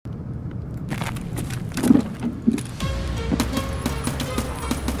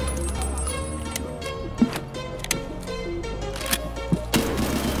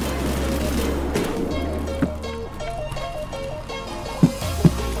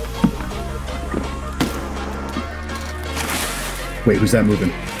Wait, who's that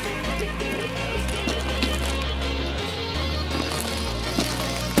moving?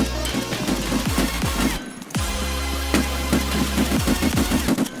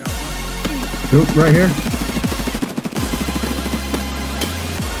 Oop, right here.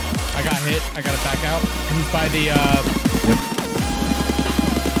 I got hit. I gotta back out. He's by the Yep.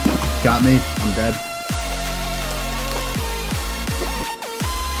 Got me. I'm dead.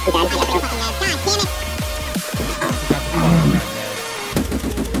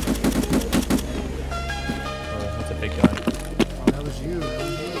 That's a big guy. Oh, that was you.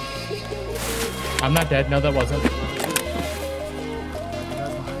 I'm not dead. No, that wasn't.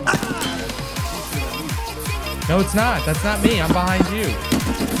 No, it's not. That's not me. I'm behind you.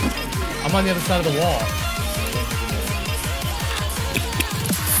 I'm on the other side of the wall.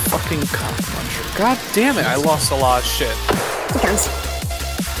 Fucking cock puncher. God damn it, I lost a lot of shit. He comes.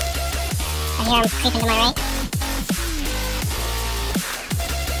 I hear him creeping to my right.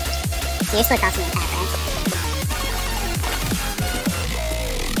 You're still crossing the path, right?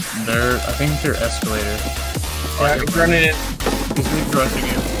 I think they're escalator. Yeah, he's running in. He's rushing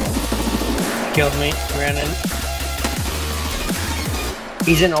you. Killed me. Ran in.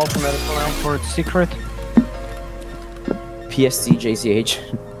 He's in ultra medical now. For secret. PSD JCH.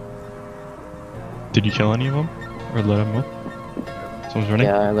 Did you kill any of them? Or let them up? Someone's running?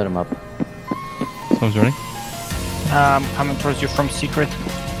 Yeah, I let him up. Someone's running? Coming towards you from secret.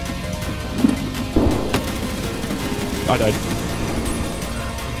 I died.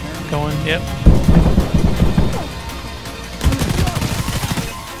 Going, yep.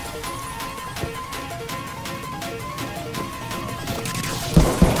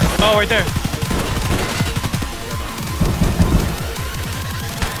 Oh, right there.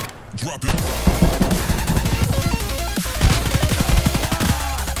 Drop it.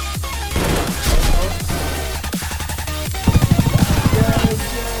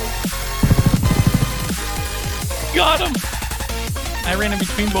 Got him! I ran in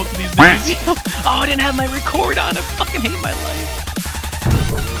between both of these dudes. Oh, I didn't have my record on. I fucking hate my life.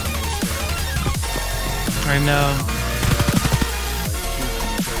 I know.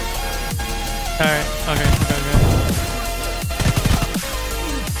 Alright, okay.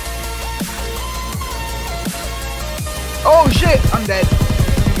 Oh shit! I'm dead.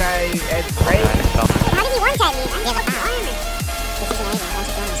 You guys at right? How did he one-tap me? Yeah, but armor. This is amazing.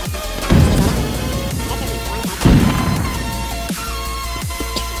 Don't you feel me?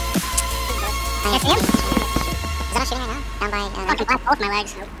 I see him. Is that not shooting right now? Down by, both my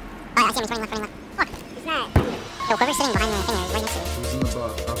legs. Oh, I see him. He's running left. Fuck. He's not. Yo, whoever's sitting behind the thing is right next to me. Who's in the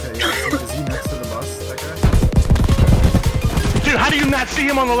bus? Okay, yeah. Is he next to the bus, that guy? Dude, how do you not see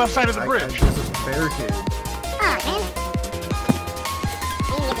him on the left side of the bridge? There's a barricade. Oh, man.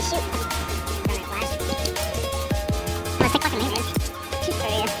 You didn't get to shoot. Let's take fucking lasers. Shoot for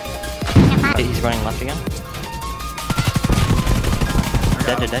you. He's running left again.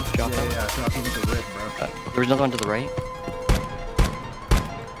 Dead. Drop him. Yeah, drop him with the rip, bro. There was another one to the right.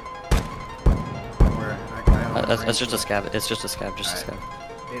 Where? That's just a scab. It's just a scab. Just a scab.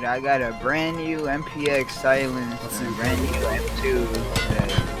 Dude, I got a brand new MPX silence and a brand new M2 that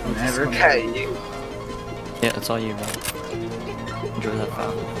never got you. Yeah, it's all you, man. Enjoy that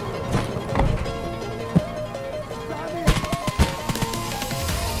file.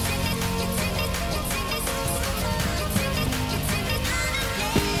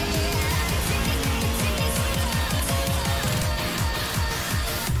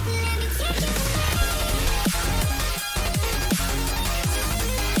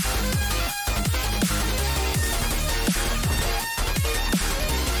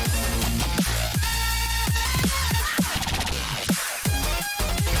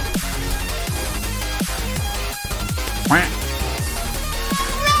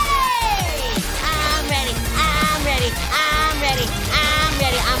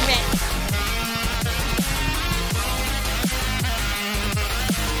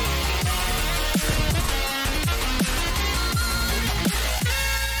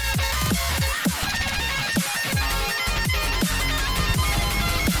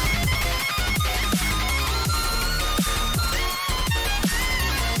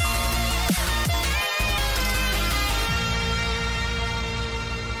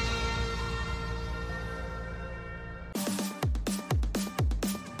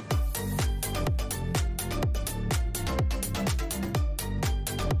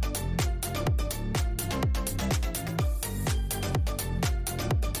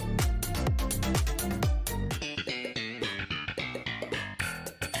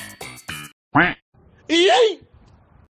 Quack.